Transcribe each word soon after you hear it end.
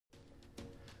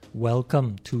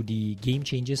Welcome to the Game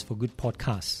Changers for Good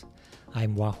podcast.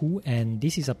 I'm Wahoo, and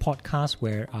this is a podcast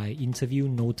where I interview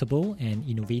notable and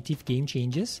innovative game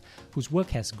changers whose work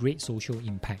has great social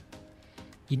impact.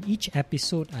 In each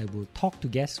episode, I will talk to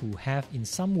guests who have in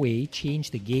some way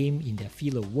changed the game in their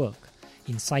field of work,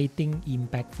 inciting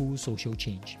impactful social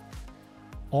change.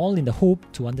 All in the hope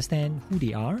to understand who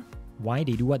they are, why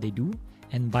they do what they do,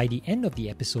 and by the end of the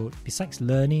episode, besides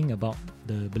learning about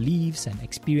the beliefs and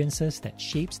experiences that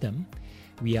shapes them,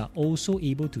 we are also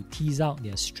able to tease out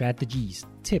their strategies,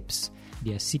 tips,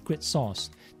 their secret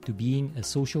sauce to being a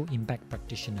social impact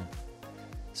practitioner.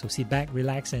 So sit back,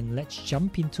 relax, and let's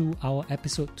jump into our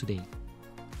episode today.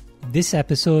 This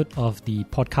episode of the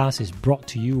podcast is brought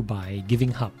to you by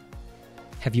Giving Hub.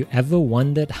 Have you ever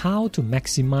wondered how to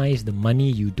maximize the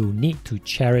money you donate to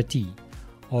charity?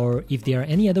 Or if there are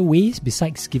any other ways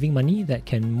besides giving money that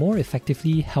can more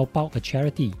effectively help out a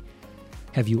charity?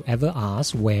 Have you ever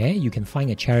asked where you can find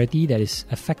a charity that is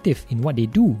effective in what they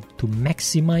do to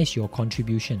maximize your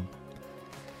contribution?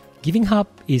 Giving Hub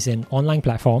is an online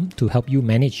platform to help you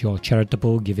manage your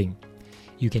charitable giving.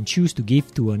 You can choose to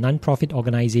give to a non-profit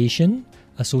organization,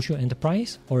 a social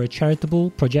enterprise, or a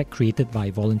charitable project created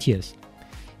by volunteers.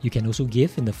 You can also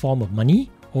give in the form of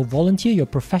money or volunteer your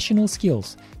professional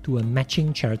skills to a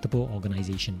matching charitable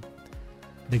organization.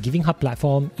 The Giving Hub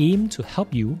platform aims to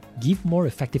help you give more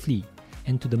effectively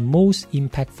and to the most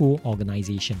impactful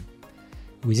organization.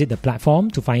 Visit the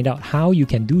platform to find out how you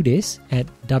can do this at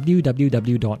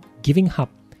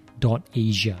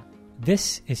www.givinghub.asia.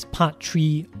 This is part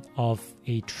 3 of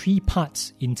a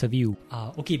 3-part interview.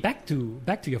 Back to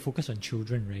your focus on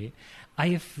children, right? I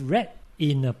have read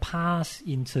in a past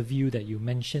interview that you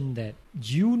mentioned that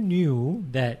you knew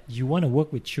that you want to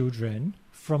work with children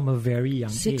from a very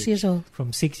young age. 6 years old.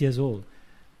 From 6 years old.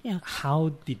 Yeah.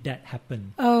 How did that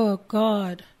happen? Oh,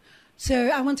 God. So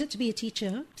I wanted to be a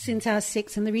teacher since I was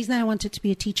 6. And the reason I wanted to be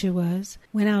a teacher was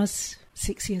when I was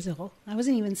 6 years old. I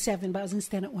wasn't even 7, but I was in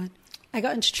Standard 1. I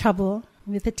got into trouble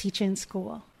with a teacher in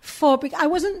school. I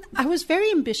was very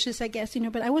ambitious, I guess,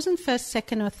 but I wasn't first,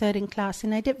 second, or third in class,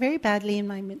 and I did very badly in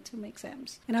my midterm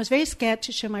exams. And I was very scared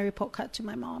to show my report card to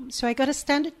my mom. So I got a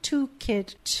Standard 2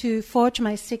 kid to forge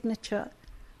my signature,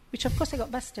 which of course I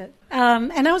got busted.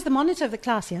 And I was the monitor of the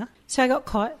class, yeah? So I got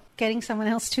caught getting someone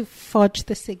else to forge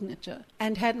the signature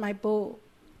and had my bow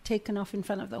taken off in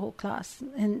front of the whole class.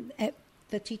 And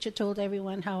the teacher told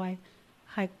everyone how I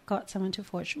got someone to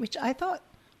forge, which I thought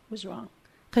was wrong.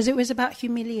 Because it was about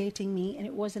humiliating me and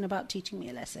it wasn't about teaching me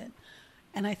a lesson.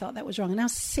 And I thought that was wrong. And I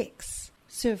was 6.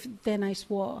 So then I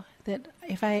swore that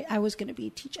if I was going to be a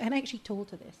teacher, and I actually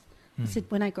told her this. I said,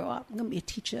 when I grow up, I'm going to be a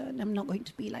teacher and I'm not going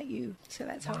to be like you. So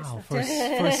that's how it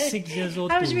started. For 6 years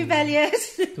old. I was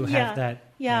rebellious. To have that.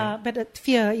 Yeah, right? But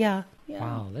fear, yeah.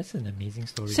 Wow, that's an amazing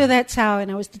story. So that's how, and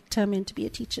I was determined to be a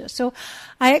teacher. So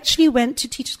I actually went to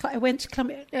teachers' college. I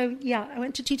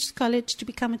went to teachers' college to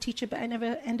become a teacher, but I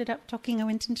never ended up talking. I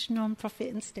went into non-profit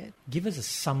instead. Give us a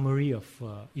summary of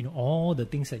all the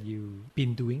things that you've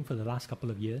been doing for the last couple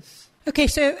of years. Okay,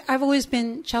 so I've always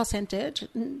been child-centered,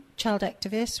 child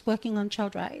activist, working on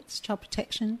child rights, child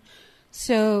protection.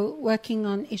 So working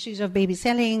on issues of baby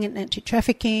selling and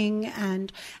anti-trafficking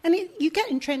you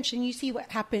get entrenched and you see what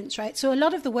happens, right? So a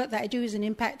lot of the work that I do is an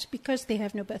impact because they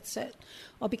have no birth cert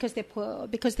or because they're poor or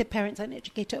because their parents aren't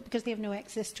educated or because they have no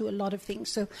access to a lot of things.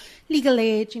 So legal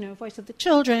aid, Voice of the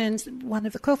Children, one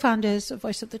of the co-founders of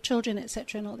Voice of the Children,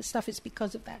 etc. and all this stuff is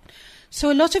because of that.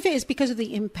 So a lot of it is because of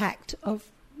the impact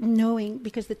of knowing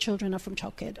because the children are from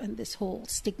childcare and this whole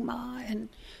stigma and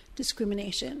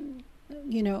discrimination.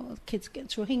 Kids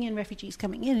against Rohingya refugees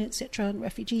coming in, etc., and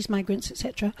refugees, migrants,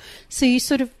 etc. So you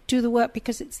sort of do the work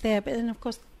because it's there. But then, of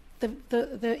course,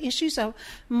 the issues are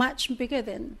much bigger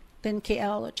than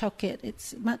KL or childcare.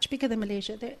 It's much bigger than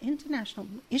Malaysia. They're international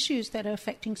issues that are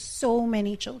affecting so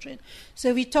many children. So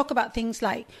if we talk about things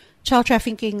like child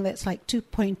trafficking, that's like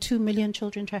 2.2 million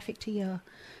children trafficked a year.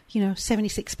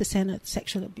 76% are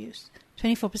sexual abuse.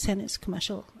 24% is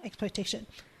commercial exploitation.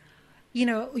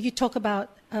 You talk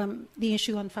about the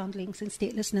issue on foundlings and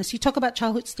statelessness. You talk about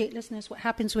childhood statelessness, what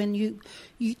happens when you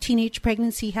teenage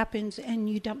pregnancy happens and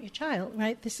you dump your child,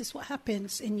 right? This is what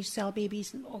happens, and you sell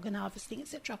babies and organ harvesting,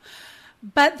 etc.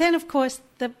 But then, of course,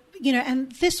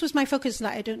 and this was my focus,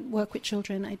 like I don't work with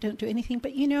children, I don't do anything.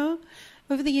 But,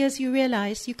 over the years you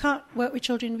realize you can't work with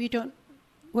children if you don't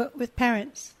work with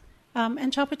parents.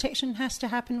 And child protection has to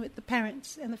happen with the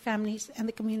parents and the families and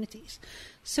the communities.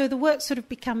 So the work sort of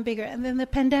become bigger. And then the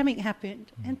pandemic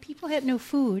happened and people had no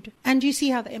food. And you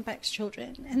see how that impacts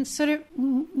children. And sort of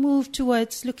moved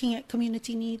towards looking at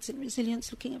community needs and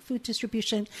resilience, looking at food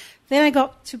distribution. Then I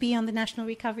got to be on the National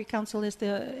Recovery Council as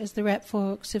the rep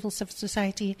for civil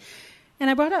society. And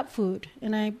I brought up food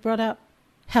and I brought up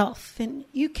health. And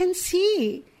you can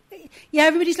see... Yeah,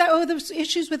 everybody's like, oh, those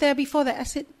issues were there before that. I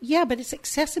said, yeah, but it's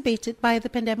exacerbated by the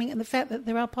pandemic and the fact that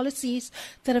there are policies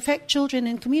that affect children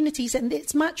and communities, and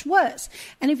it's much worse.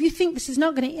 And if you think this is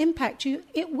not going to impact you,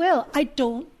 it will. I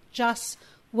don't just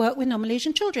work with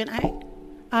non-Malaysian children.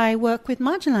 I work with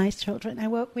marginalized children. I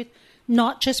work with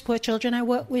not just poor children. I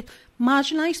work with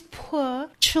marginalized, poor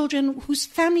children whose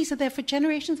families are there for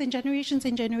generations and generations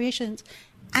and generations.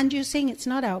 And you're saying it's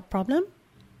not our problem?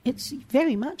 It's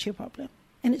very much your problem.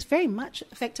 And it's very much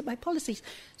affected by policies.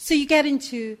 So you get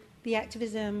into the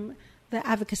activism, the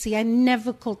advocacy. I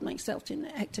never called myself an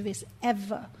activist,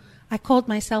 ever. I called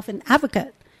myself an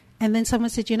advocate. And then someone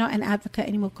said, you're not an advocate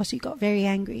anymore because you got very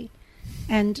angry.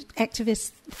 And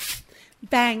activists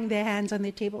bang their hands on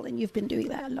their table, and you've been doing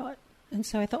that a lot. And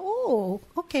so I thought, oh,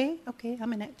 okay,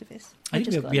 I'm an activist. I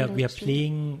think we are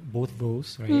playing both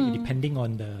roles, right? Depending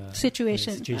on the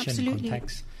situation and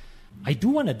context. I do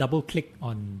want to double click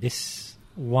on this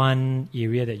one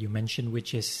area that you mentioned,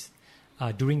 which is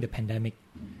during the pandemic,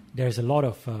 there's a lot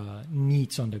of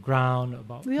needs on the ground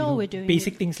about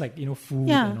basic things like food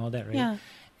and all that, right? Yeah.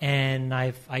 And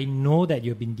I know that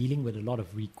you've been dealing with a lot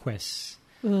of requests.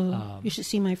 You should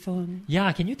see my phone.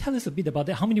 Yeah, can you tell us a bit about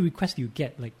that? How many requests do you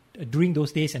get during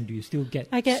those days, and do you still get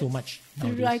so much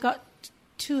nowadays? I got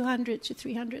 200 to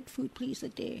 300 food pleas a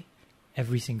day.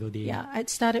 Every single day? Yeah, I'd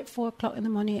start at 4 o'clock in the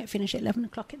morning, I'd finish at 11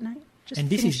 o'clock at night. And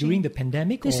this is during the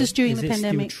pandemic? This is during the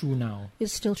pandemic. Is it still true now?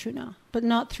 It's still true now, but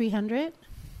not 300.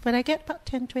 But I get about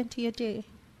 10, 20 a day,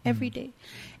 every day.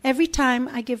 Every time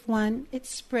I give one, it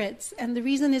spreads. And the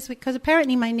reason is because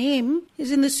apparently my name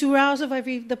is in the suraus of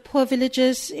the poor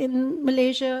villages in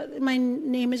Malaysia. My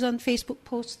name is on Facebook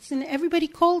posts, and everybody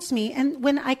calls me. And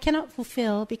when I cannot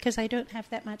fulfill, because I don't have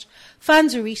that much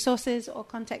funds or resources or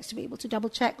contacts to be able to double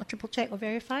check or triple check or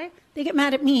verify, they get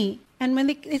mad at me. And when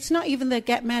it's not even they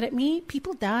get mad at me,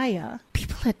 people die.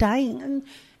 People are dying.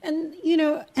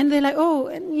 And they're like, oh,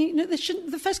 and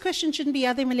the first question shouldn't be,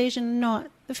 are they Malaysian or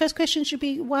not? The first question should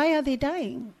be, why are they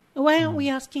dying? Why aren't we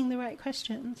asking the right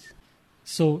questions?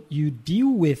 So you deal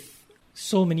with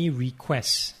so many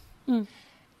requests.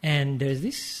 And there's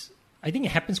this, I think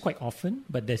it happens quite often,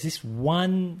 but there's this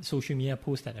one social media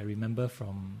post that I remember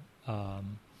from a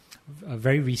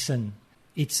very recent.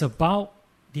 It's about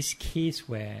this case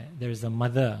where there's a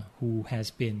mother who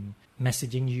has been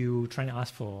messaging you, trying to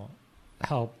ask for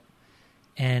help,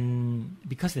 and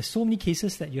because there's so many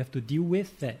cases that you have to deal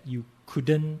with, that you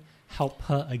couldn't help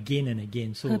her again and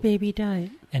again. So her baby died.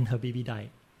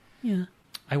 Yeah.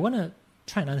 I want to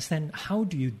try and understand, how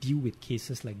do you deal with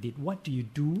cases like this? What do you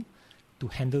do to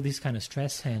handle this kind of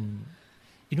stress? And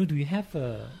do you have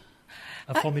a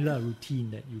formula, a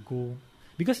routine that you go?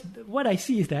 Because what I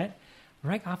see is that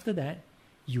right after that,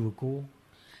 you will go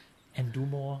and do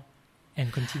more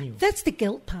and continue. That's the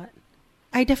guilt part.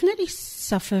 I definitely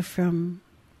suffer from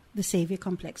the savior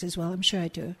complex as well. I'm sure I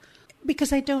do.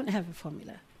 Because I don't have a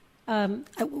formula.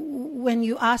 When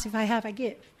you ask if I have, I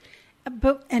give.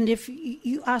 And if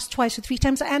you ask twice or 3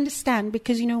 times, I understand.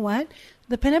 Because you know what?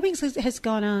 The pandemic has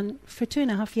gone on for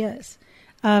 2.5 years.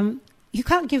 You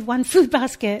can't give one food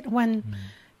basket, one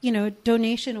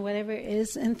donation or whatever it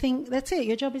is, and think, that's it,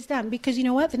 your job is done. Because you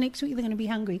know what? The next week they're going to be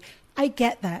hungry. I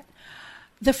get that.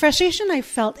 The frustration I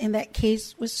felt in that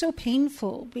case was so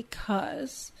painful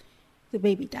because the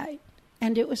baby died.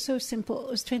 And it was so simple. It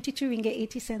was 22 ringgit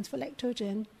 80 cents for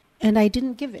lactogen. And I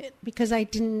didn't give it because I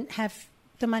didn't have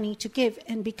the money to give.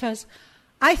 And because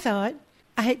I thought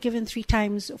I had given 3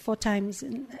 times or 4 times,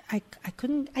 and I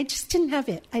just didn't have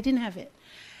it. I didn't have it.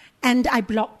 And I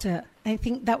blocked her. I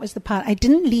think that was the part. I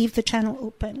didn't leave the channel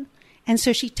open. And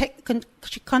so she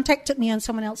contacted me on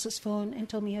someone else's phone and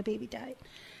told me her baby died.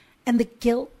 And the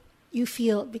guilt you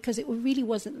feel, because it really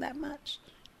wasn't that much.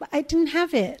 But I didn't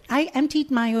have it. I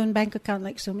emptied my own bank account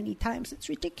like so many times. It's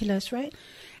ridiculous, right?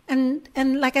 And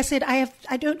like I said,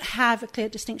 I don't have a clear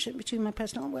distinction between my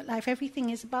personal and work life.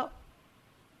 Everything is about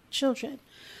children.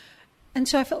 And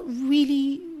so I felt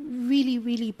really, really,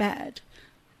 really bad.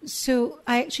 So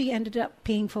I actually ended up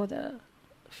paying for the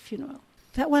funeral.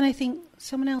 That one, I think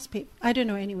someone else paid. I don't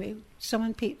know anyway.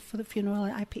 Someone paid for the funeral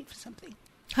and I paid for something.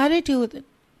 How do I deal with it?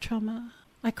 Trauma.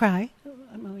 I cry.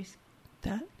 I'm always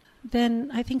that. Then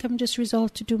I think I'm just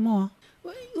resolved to do more.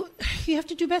 You have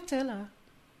to do better, lah.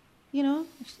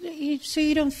 so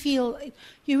you don't feel,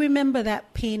 you remember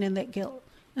that pain and that guilt.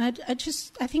 And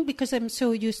I think because I'm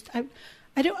so used, I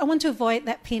want to avoid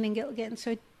that pain and guilt again.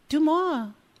 So do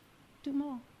more,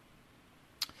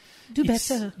 do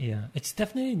better. Yeah, it's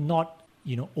definitely not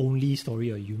only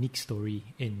story or unique story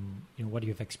in what you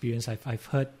have experienced. I've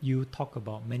heard you talk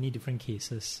about many different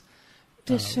cases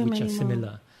which are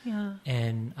similar. Yeah.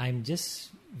 And I'm just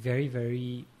very,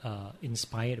 very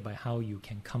inspired by how you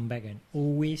can come back and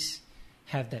always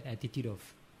have that attitude of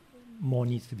more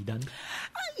needs to be done.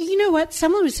 You know what?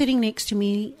 Someone was sitting next to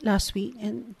me last week,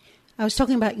 and I was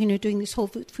talking about, doing this whole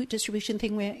food distribution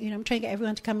thing where, I'm trying to get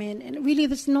everyone to come in. And really,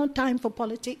 there's no time for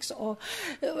politics or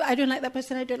I don't like that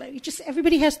person, I don't like it. Just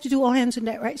everybody has to do all hands on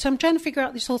deck, right? So I'm trying to figure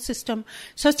out this whole system.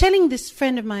 So I was telling this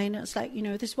friend of mine, I was like,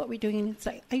 this is what we're doing. And it's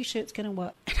like, are you sure it's going to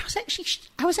work? And I was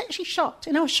actually shocked.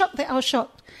 And I was shocked that I was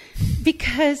shocked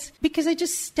because I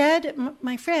just stared at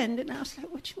my friend and I was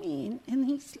like, what do you mean?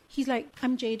 And he's like,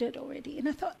 I'm jaded already. And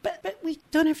I thought, but we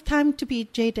don't have time to be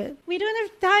jaded. We don't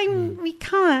have time. We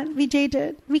can't be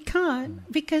jaded. We can't,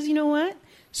 because you know what?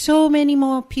 So many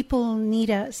more people need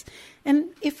us. And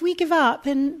if we give up,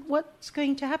 then what's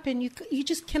going to happen? You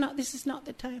just cannot. This is not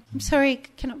the time. I'm sorry, I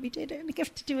cannot be jaded. I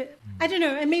have to do it. I don't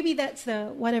know. And maybe that's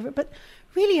the whatever. But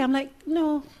really, I'm like,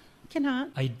 no, cannot.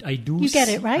 I do. You get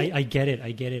it, right? I get it.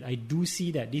 I do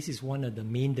see that this is one of the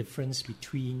main difference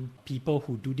between people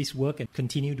who do this work and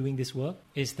continue doing this work,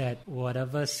 is that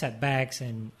whatever setbacks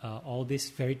and all this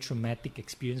very traumatic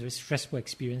experience, very stressful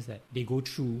experience that they go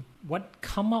through, what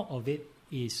come out of it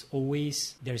is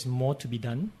always there's more to be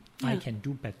done. Yeah. I can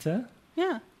do better.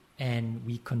 Yeah. And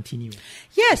we continue.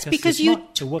 Yes, because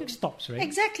the work stops, right?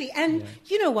 Exactly. And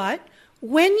you know what?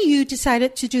 When you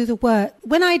decided to do the work,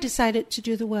 when I decided to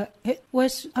do the work, it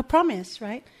was a promise,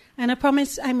 right? And a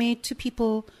promise I made to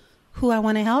people who I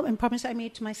want to help, and promise I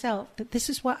made to myself that this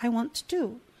is what I want to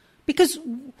do. Because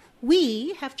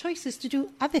we have choices to do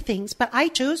other things, but I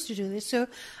chose to do this, so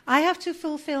I have to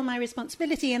fulfill my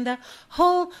responsibility. And the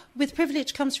whole with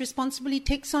privilege comes responsibility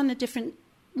takes on a different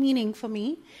meaning for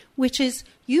me, which is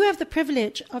you have the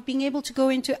privilege of being able to go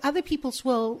into other people's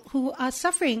world who are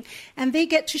suffering, and they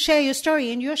get to share your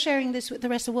story, and you're sharing this with the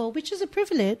rest of the world, which is a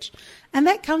privilege, and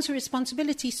that comes with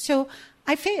responsibility. So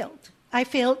I failed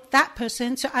that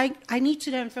person, so I need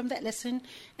to learn from that lesson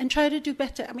and try to do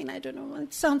better. I mean, I don't know,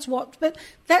 it sounds warped, but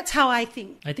that's how I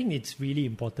think. I think it's really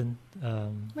important.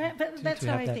 Right, but that's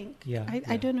how I think. Yeah,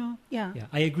 I don't know. Yeah,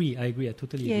 I agree. I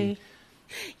totally agree.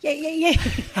 Yeah.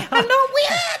 I'm not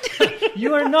weird.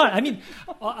 You are not. I mean,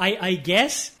 I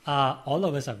guess all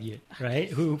of us are weird, right?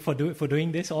 For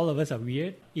doing this, all of us are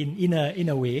weird in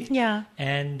a way. Yeah.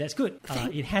 And that's good.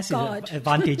 It has its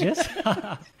advantages.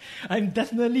 I'm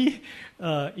definitely,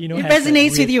 it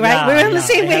resonates with you, right? Yeah, we're on the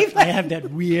same wavelength. I have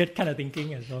that weird kind of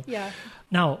thinking as well. Yeah.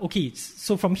 Now, okay,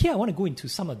 so from here, I want to go into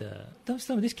some of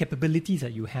these capabilities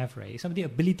that you have, right? Some of the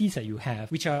abilities that you have,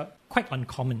 which are quite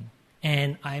uncommon.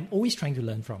 And I'm always trying to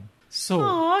learn from. So,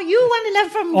 you want to learn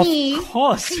from me? Of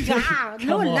course. Yeah,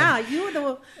 you are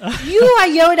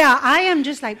Yoda. I am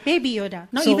just like baby Yoda,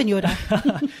 not even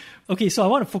Yoda. Okay, so I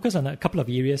want to focus on a couple of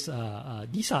areas.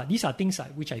 These are things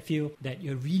which I feel that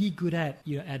you're really good at.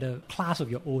 You're at a class of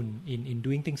your own in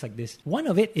doing things like this. One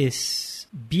of it is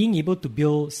being able to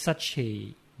build such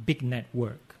a big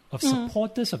network of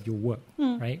supporters of your work,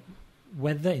 right?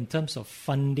 Whether in terms of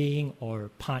funding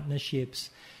or partnerships.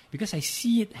 Because I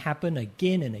see it happen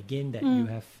again and again that you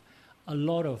have a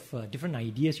lot of different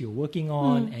ideas you're working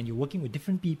on and you're working with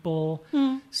different people.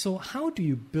 So how do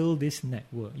you build this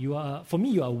network? For me,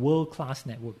 you are a world-class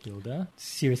network builder.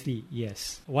 Seriously,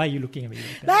 yes. Why are you looking at me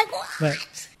like that? Like what?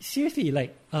 But seriously,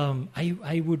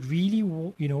 I would really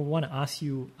want to ask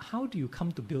you, how do you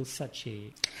come to build such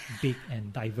a big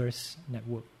and diverse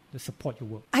network to support your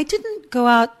work? I didn't go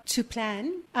out to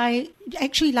plan. I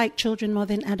actually like children more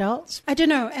than adults. I don't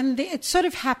know. And it sort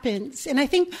of happens. And I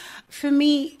think for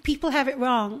me, people have it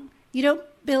wrong. You don't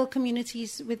build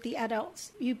communities with the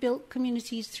adults. You build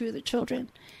communities through the children.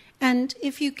 And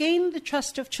if you gain the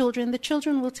trust of children, the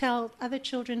children will tell other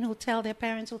children who'll tell their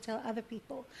parents, will tell other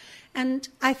people. And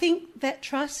I think that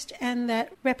trust and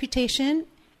that reputation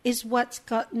is what's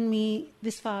gotten me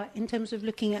this far in terms of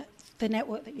looking at the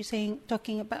network that you're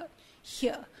talking about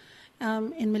here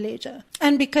in Malaysia.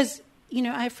 And because,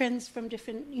 I have friends from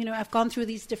different, I've gone through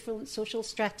these different social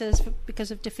stratas because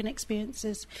of different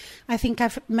experiences. I think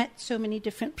I've met so many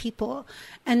different people.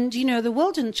 And, the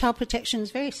world in child protection is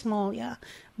very small,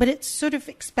 but it's sort of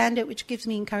expanded, which gives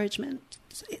me encouragement.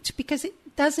 It's because it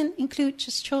doesn't include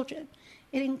just children.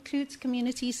 It includes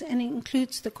communities and it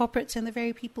includes the corporates and the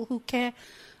very people who care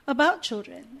about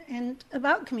children and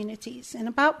about communities and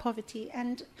about poverty.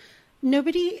 And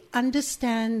nobody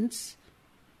understands.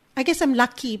 I guess I'm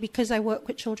lucky because I work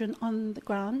with children on the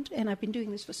ground, and I've been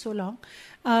doing this for so long,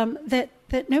 that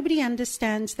nobody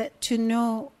understands that to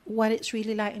know what it's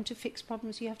really like and to fix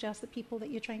problems, you have to ask the people that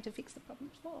you're trying to fix the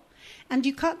problems for. And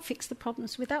you can't fix the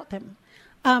problems without them.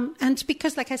 And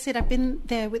because, like I said, I've been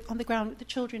there on the ground with the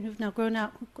children who've now grown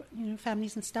up, who've got,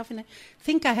 families and stuff, and I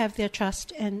think I have their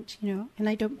trust, and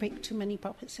I don't break too many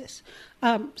promises.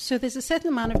 So there's a certain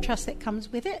amount of trust that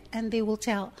comes with it, and they will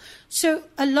tell. So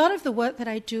a lot of the work that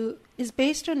I do is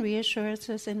based on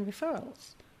reassurances and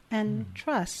referrals and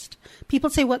trust.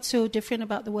 People say, what's so different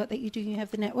about the work that you do? You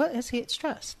have the network. I say it's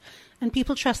trust. And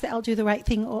people trust that I'll do the right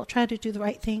thing or try to do the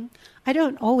right thing. I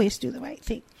don't always do the right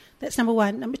thing. That's number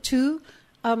one. Number two,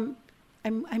 I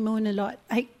moan a lot.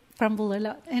 I grumble a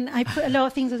lot. And I put a lot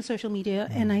of things on social media,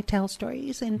 and I tell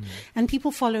stories. And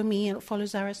people follow me and follow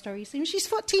Zara's stories. And she's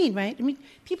 14, right? I mean,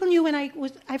 people knew when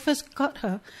I first got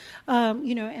her,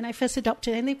 and I first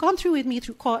adopted her. And they've gone through with me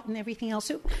through court and everything else.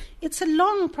 So it's a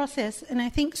long process. And I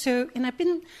think so. And I've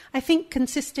been, I think,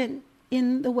 consistent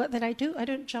in the work that I do. I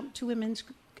don't jump to women's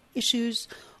issues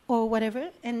or whatever.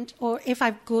 Or if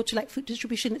I go to like food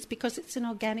distribution, it's because it's an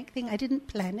organic thing. I didn't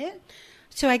plan it.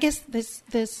 So I guess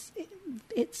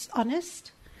it's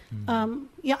honest.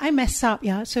 I mess up,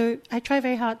 So I try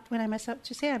very hard when I mess up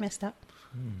to say I messed up.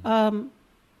 So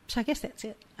I guess that's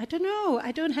it. I don't know.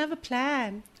 I don't have a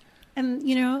plan.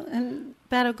 And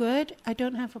bad or good, I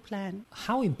don't have a plan.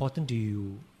 How important do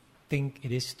you think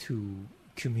it is to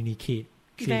communicate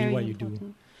clearly Very what important. You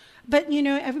do? But,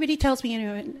 everybody tells me,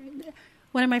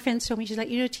 one of my friends told me, she's like,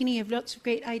 Tini, you have lots of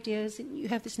great ideas and you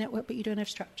have this network, but you don't have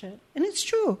structure. And it's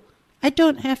true. I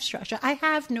don't have structure. I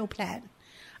have no plan.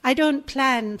 I don't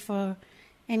plan for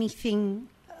anything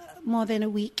more than a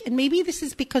week. And maybe this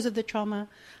is because of the trauma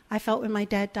I felt when my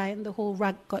dad died and the whole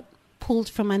rug got pulled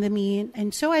from under me.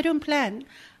 And so I don't plan.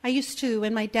 I used to,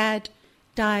 when my dad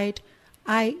died,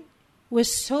 I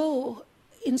was so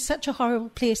in such a horrible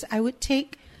place. I would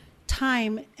take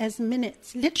time as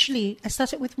minutes. Literally, I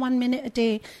started with 1 minute a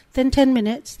day, then 10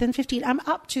 minutes, then 15. I'm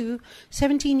up to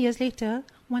 17 years later,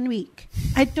 1 week.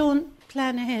 I don't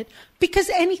plan ahead because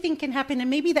anything can happen, and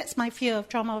maybe that's my fear of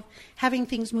trauma, of having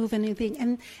things move and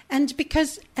anything. And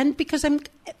because I'm,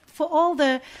 for all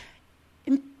the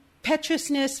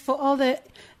impetuousness, for all the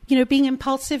being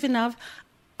impulsive enough,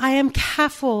 I am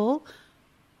careful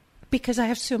because I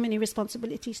have so many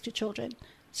responsibilities to children.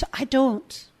 So I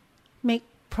don't make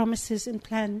promises and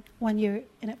plan 1 year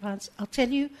in advance. I'll tell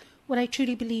you what I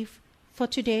truly believe for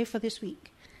today, for this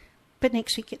week. But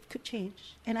next week it could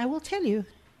change. And I will tell you.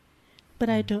 But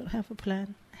I don't have a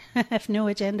plan. I have no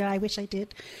agenda. I wish I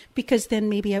did. Because then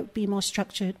maybe I would be more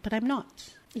structured. But I'm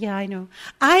not. Yeah, I know.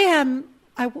 I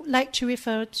like to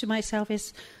refer to myself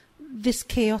as this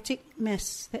chaotic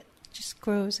mess that just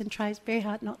grows and tries very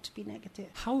hard not to be negative.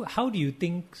 How do you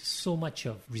think so much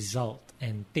of result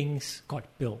and things got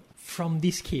built from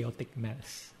this chaotic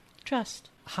mess? Trust.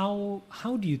 How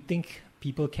do you think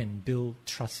people can build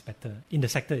trust better in the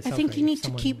sector itself? I think you need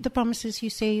to keep the promises you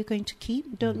say you're going to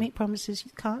keep. Don't make promises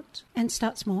you can't. And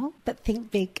start small, but think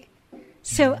big.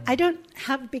 So I don't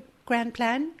have a big grand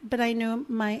plan, but I know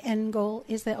my end goal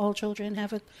is that all children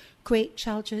have a great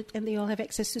childhood and they all have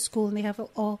access to school and they have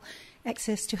all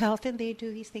access to health and they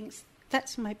do these things.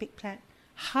 That's my big plan.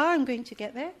 How I'm going to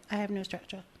get there, I have no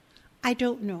structure. I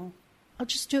don't know. I'll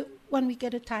just do it 1 week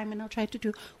at a time and I'll try to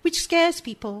do, which scares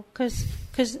people because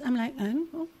I'm like, I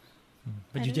don't know.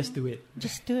 But you just do it.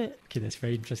 Just do it. Okay, that's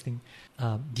very interesting.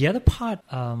 The other part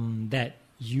that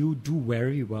you do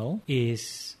very well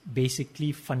is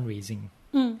basically fundraising.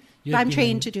 I'm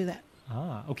trained to do that.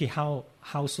 Okay. How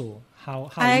so?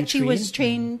 How I actually was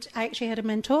trained. I actually had a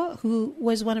mentor who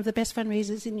was one of the best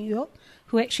fundraisers in New York,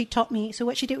 who actually taught me. So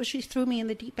what she did was she threw me in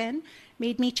the deep end,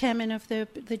 made me chairman of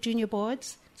the junior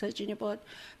boards. So I was junior board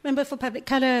member for Public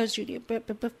Colour, I was junior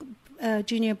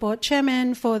board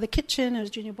chairman for the kitchen, I was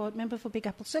junior board member for Big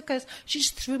Apple Circus. She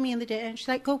just threw me in the dead end. She's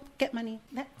like, go get money.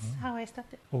 That's how I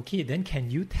started. Okay, then can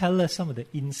you tell us some of the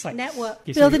insights? Network.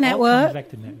 Okay, Build so a network. Back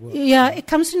to network. Yeah, it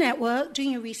comes to network,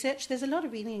 doing your research. There's a lot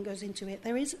of reading that goes into it.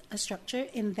 There is a structure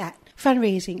in that.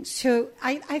 Fundraising. So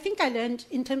I think I learned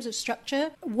in terms of structure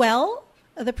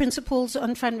the principles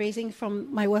on fundraising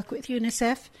from my work with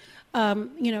UNICEF.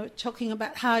 Talking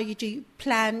about how you do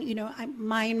plan,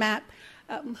 mind map,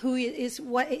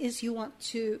 what it is you want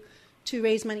to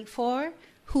raise money for,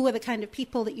 who are the kind of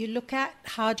people that you look at,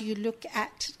 how do you look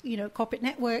at, corporate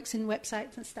networks and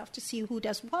websites and stuff to see who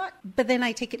does what. But then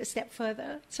I take it a step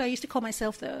further. So I used to call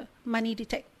myself the money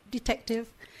detective.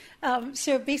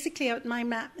 So basically, I would mind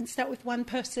map and start with one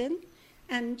person.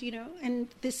 And, and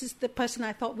this is the person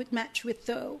I thought would match with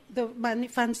the money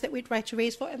funds that we'd try to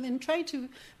raise for, and then try to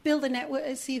build a network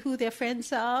and see who their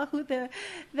friends are, who their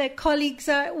colleagues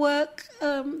are at work,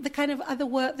 the kind of other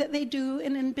work that they do,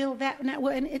 and then build that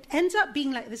network. And it ends up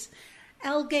being like this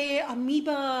algae,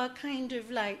 amoeba kind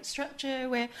of like structure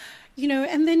where,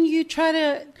 and then you try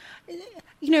to,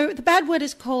 the bad word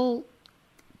is called,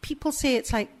 people say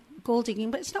it's like gold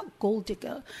digging, but it's not gold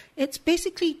digger. It's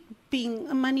basically being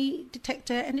a money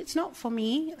detector, and it's not for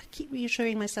me. I keep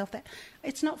reassuring myself that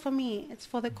it's not for me, it's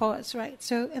for the cause, right?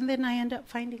 So, and then I end up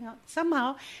finding out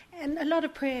somehow, and a lot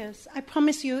of prayers. I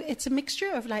promise you, it's a mixture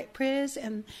of like prayers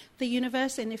and the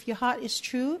universe, and if your heart is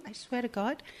true, I swear to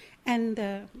God, and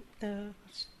the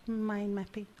mind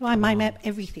mapping. Well, I mind map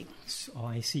everything. Oh,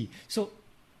 I see. So,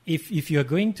 if you're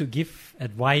going to give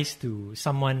advice to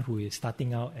someone who is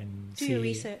starting out and do your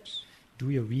research. Do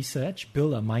your research,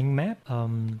 build a mind map.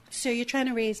 So you're trying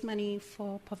to raise money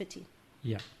for poverty.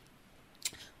 Yeah.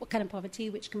 What kind of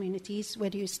poverty? Which communities? Where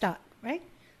do you start, right?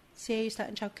 Say you start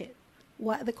in Chowkit.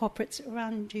 What are the corporates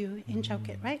around you in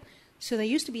Chowkit, right? So there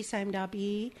used to be Sime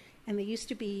Darby, and there used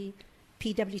to be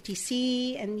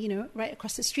PWTC, and, right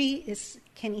across the street is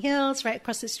Kenny Hills, right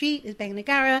across the street is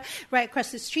Banganagara, right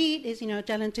across the street is,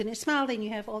 Darlington Ismail, then you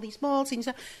have all these malls and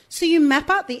stuff. So you map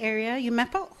out the area, you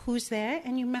map out who's there,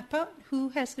 and you map out who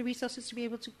has the resources to be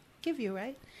able to give you,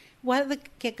 right? What are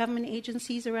the government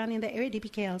agencies around in that area?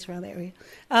 DPKL's around that area.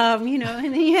 And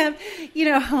then you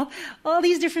have, all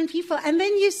these different people. And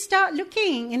then you start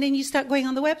looking, and then you start going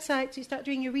on the websites, you start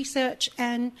doing your research,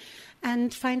 and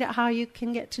find out how you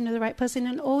can get to know the right person,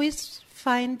 and always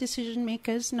find decision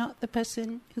makers, not the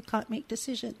person who can't make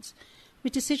decisions.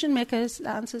 With decision makers, the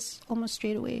answer's almost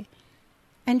straight away.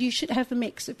 And you should have a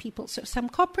mix of people. So some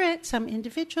corporate, some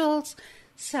individuals,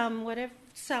 some whatever,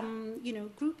 some,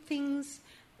 group things,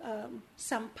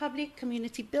 some public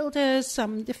community builders,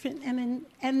 some different,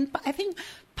 and I think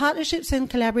partnerships and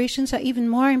collaborations are even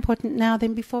more important now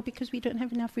than before because we don't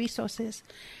have enough resources.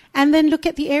 And then look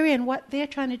at the area and what they're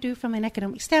trying to do from an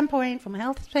economic standpoint, from a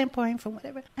health standpoint, from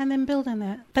whatever, and then build on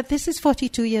that. But this is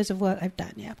 42 years of work I've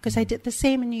done, because I did the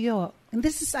same in New York. And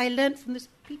I learned from these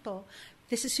people.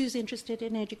 This is who's interested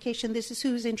in education. This is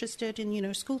who's interested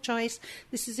in, school choice.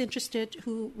 This is interested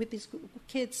with these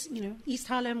kids, East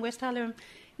Harlem, West Harlem,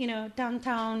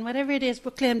 downtown, whatever it is,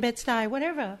 Brooklyn, Bed-Stuy,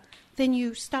 whatever. Then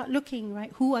you start looking,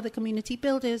 right? Who are the community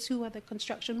builders? Who are the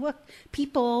construction work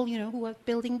people? Who are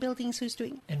building buildings? Who's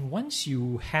doing? And once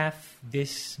you have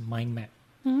this mind map,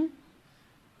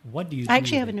 what do you do? I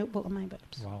actually have a notebook on my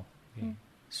books. Wow. Okay.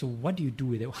 So what do you do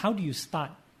with it? How do you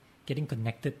start getting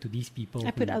connected to these people?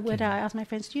 I ask my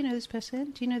friends, do you know this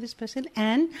person? Do you know this person?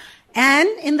 And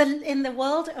in the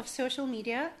world of social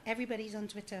media, everybody's on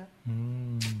Twitter.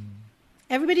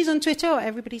 Everybody's on Twitter or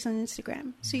everybody's on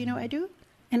Instagram. So you know what I do?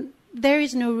 And there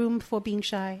is no room for being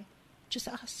shy. Just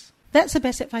ask. That's the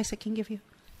best advice I can give you.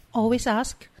 Always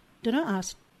ask. Do not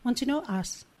ask. Want to know?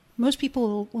 Ask. Most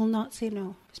people will not say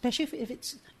no, especially if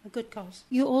it's a good cause.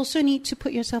 You also need to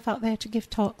put yourself out there to give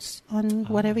talks on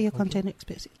whatever your content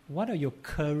is. What are your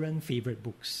current favorite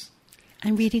books?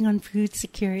 I'm reading on food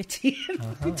security.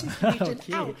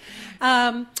 Okay.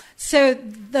 So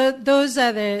those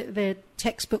are the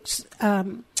textbooks,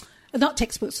 not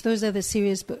textbooks, those are the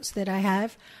serious books that I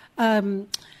have. And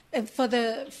for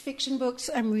the fiction books,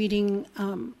 I'm reading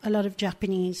a lot of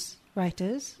Japanese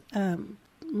writers,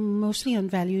 mostly on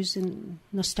values and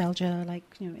nostalgia, like,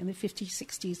 in the 50s,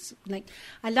 60s. Like,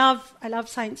 I love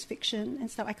science fiction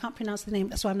and stuff. I can't pronounce the name,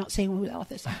 that's why I'm not saying who the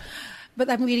authors are. But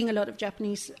I'm reading a lot of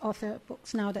Japanese author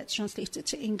books now that's translated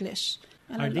to English.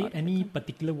 Are there any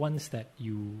particular ones that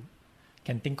you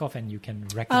can think of and you can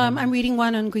recommend? I'm reading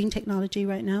one on green technology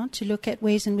right now to look at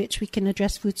ways in which we can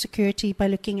address food security by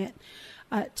looking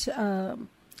at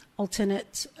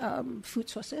alternate food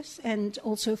sources and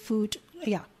also food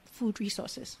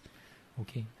resources.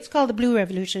 Okay. It's called the Blue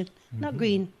Revolution, not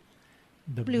green.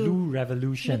 The Blue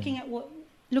Revolution.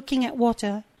 Looking at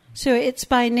water. So it's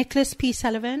by Nicholas P.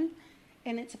 Sullivan,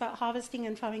 and it's about harvesting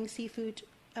and farming seafood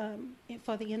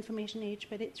for the information age,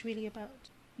 but it's really about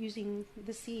using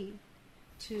the sea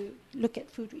to look at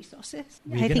food resources.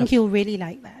 I think you'll really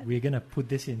like that. We're going to put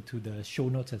this into the show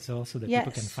notes as well so that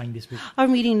people can find this book.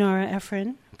 I'm reading Nora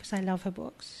Ephron because I love her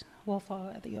books.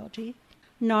 Wallflower at the Orgy.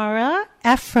 Nora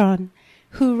Ephron,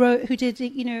 who did,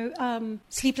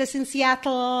 Sleepless in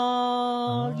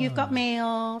Seattle, You've Got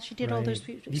Mail. She did all those.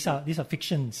 These are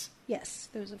fictions. Yes,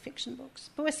 those are fiction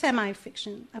books, but we're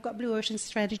semi-fiction. I've got Blue Ocean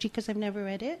Strategy because I've never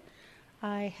read it.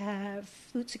 I have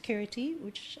food security,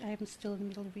 which I'm still in the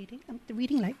middle of reading. I'm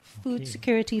reading like food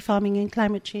security, farming and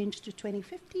climate change to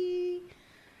 2050.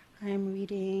 I'm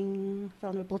reading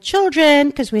vulnerable children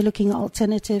because we're looking at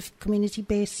alternative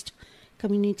community-based,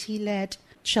 community-led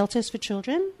shelters for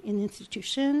children in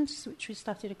institutions, which we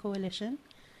started a coalition.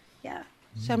 Yeah,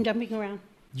 so I'm jumping around.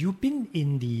 You've been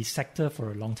in the sector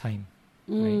for a long time,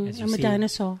 right? As you I'm a say.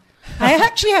 dinosaur. I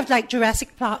actually have like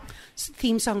Jurassic Park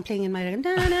theme song playing in my room.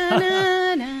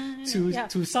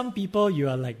 To some people, you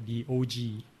are like the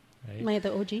OG, right? Am I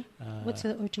the OG? What's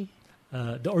the OG?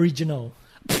 The original.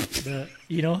 The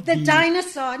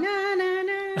dinosaur. Na, na,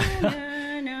 na,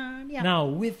 na, na. Yeah. Now,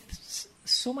 with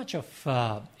so much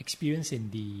of experience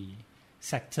in the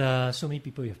sector, so many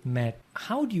people you've met,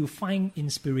 how do you find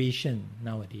inspiration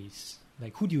nowadays?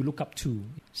 Like, who do you look up to?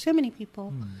 So many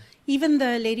people. Even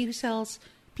the lady who sells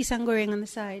pisang goreng on the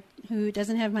side, who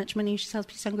doesn't have much money, she sells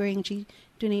pisang goreng. She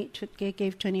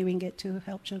gave 20 ringgit to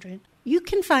help children. You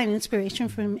can find inspiration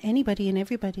from anybody and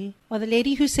everybody. Or the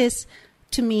lady who says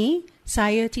to me,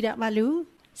 saya tidak malu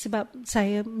sebab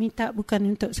saya minta bukan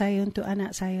untuk saya, untuk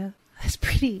anak saya. That's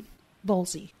pretty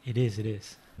ballsy. It is.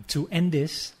 To end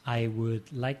this, I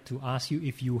would like to ask you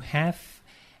if you have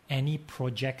any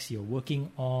projects you're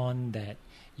working on that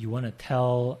you want to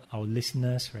tell our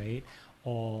listeners, right?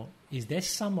 Or is there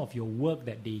some of your work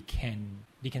that they can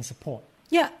support?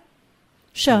 Yeah,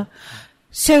 sure.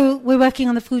 So we're working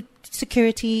on the food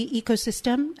security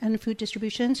ecosystem and food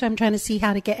distribution. So I'm trying to see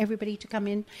how to get everybody to come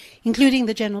in, including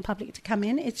the general public to come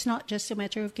in. It's not just a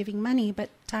matter of giving money, but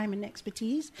time and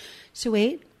expertise. So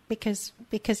wait, because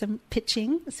I'm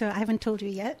pitching, so I haven't told you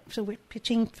yet. So we're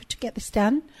pitching to get this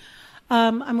done.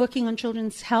 I'm working on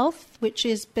children's health, which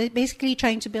is basically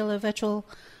trying to build a virtual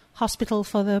hospital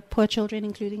for the poor children,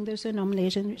 including those who are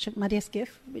non-Malaysian, which is Madia's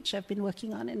gift, which I've been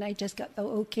working on. And I just got the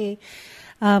okay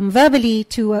verbally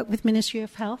to work with Ministry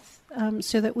of Health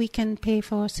so that we can pay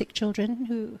for sick children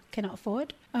who cannot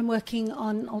afford. I'm working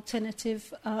on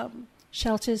alternative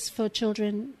shelters for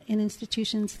children in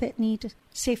institutions that need a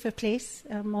safer place,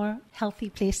 a more healthy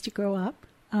place to grow up.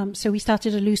 So we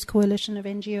started a loose coalition of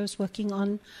NGOs working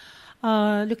on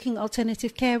looking at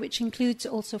alternative care, which includes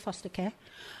also foster care.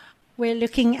 We're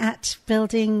looking at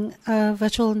building a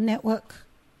virtual network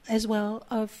as well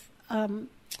of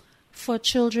for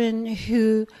children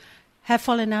who have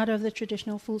fallen out of the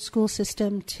traditional full school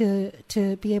system to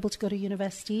be able to go to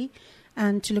university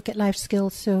and to look at life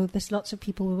skills. So there's lots of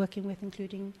people we're working with,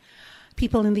 including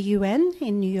people in the UN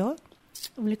in New York.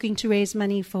 I'm looking to raise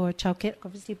money for childcare,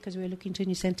 obviously, because we're looking to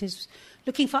new centers,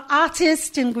 looking for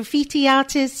artists and graffiti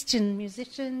artists and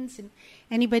musicians and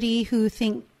anybody who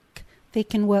think they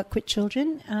can work with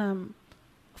children.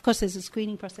 Of course, there's a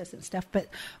screening process and stuff, but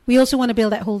we also want to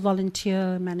build that whole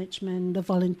volunteer management, a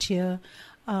volunteer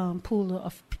pool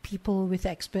of people with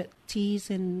expertise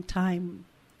and time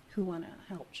who want to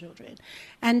help children.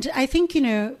 And I think,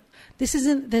 this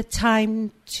isn't the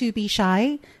time to be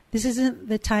shy. This isn't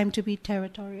the time to be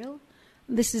territorial.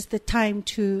 This is the time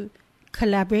to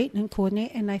collaborate and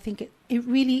coordinate. And I think it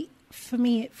really, for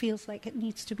me, it feels like it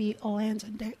needs to be all hands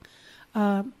on deck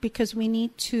because we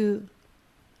need to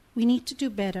do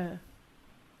better.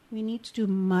 We need to do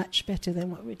much better than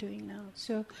what we're doing now.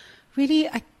 So really,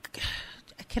 I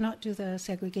cannot do the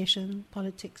segregation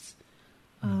politics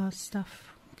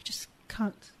stuff. I just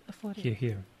can't afford it.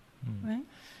 Here. Right?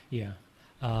 Yeah.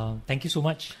 Thank you so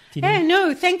much, Tini. Hey,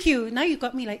 no, thank you. Now you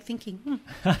got me thinking.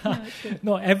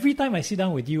 No, every time I sit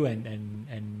down with you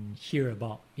and hear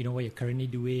about what you're currently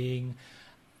doing,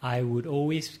 I would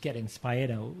always get inspired.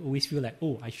 I would always feel like,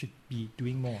 I should be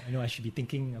doing more. I should be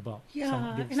thinking about.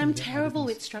 And I'm terrible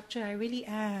with structure. I really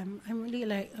am. I'm really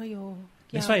like, Yeah.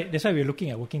 That's why we're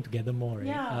looking at working together more, right?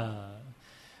 Yeah.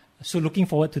 So looking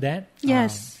forward to that.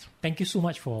 Yes. Thank you so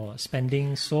much for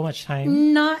spending so much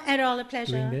time. Not at all a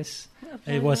pleasure. Doing this.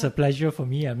 It was a pleasure for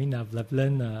me. I mean, I've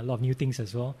learned a lot of new things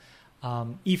as well.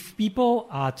 If people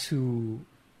are to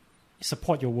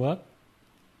support your work,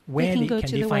 where can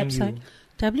they find you?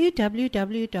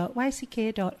 www.yck.org.my.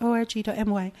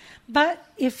 But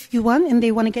if you want and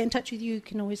they want to get in touch with you, you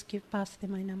can always pass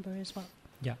them my number as well.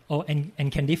 Yeah. Oh,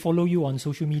 and can they follow you on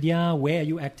social media? Where are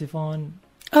you active on?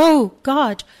 Oh,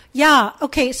 God. Yeah.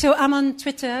 Okay. So I'm on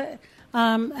Twitter,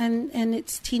 and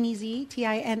it's TiniZ,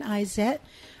 TINIZ.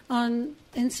 On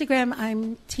Instagram,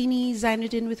 I'm Tini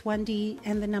Zainudin with 1D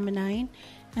and the number 9.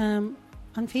 On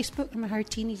Facebook, I'm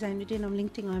Hartini Zainudin. On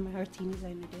LinkedIn, I'm Hartini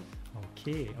Zainudin.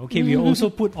 Okay. We'll also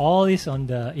put all this in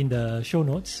the show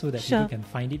notes so that people can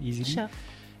find it easily. Sure.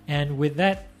 And with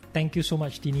that, thank you so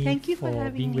much, Tini, thank you for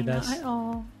being with us. Not at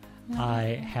all.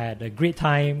 I had a great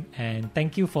time, and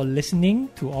thank you for listening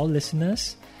to all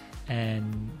listeners.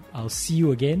 And I'll see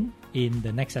you again in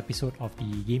the next episode of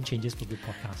the Game Changers for Good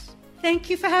podcast. Thank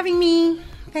you for having me.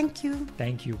 Thank you.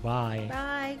 Thank you. Bye.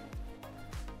 Bye.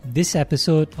 This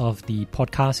episode of the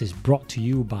podcast is brought to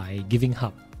you by Giving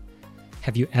Hub.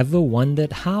 Have you ever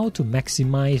wondered how to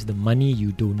maximize the money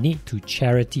you donate to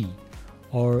charity?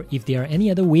 Or if there are any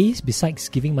other ways besides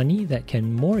giving money that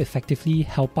can more effectively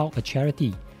help out a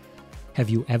charity? Have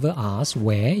you ever asked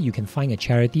where you can find a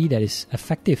charity that is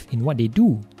effective in what they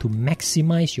do to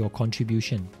maximize your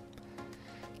contribution?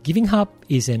 Giving Hub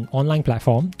is an online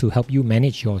platform to help you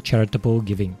manage your charitable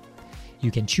giving.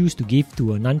 You can choose to give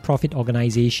to a non-profit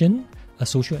organization, a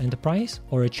social enterprise,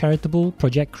 or a charitable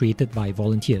project created by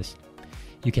volunteers.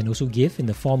 You can also give in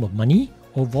the form of money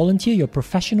or volunteer your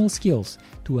professional skills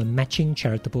to a matching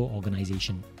charitable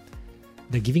organization.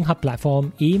 The Giving Hub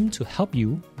platform aims to help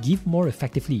you give more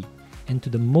effectively and to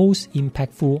the most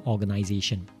impactful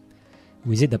organization.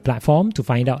 Visit the platform to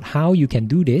find out how you can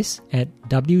do this at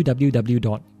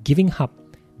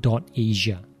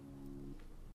www.givinghub.asia.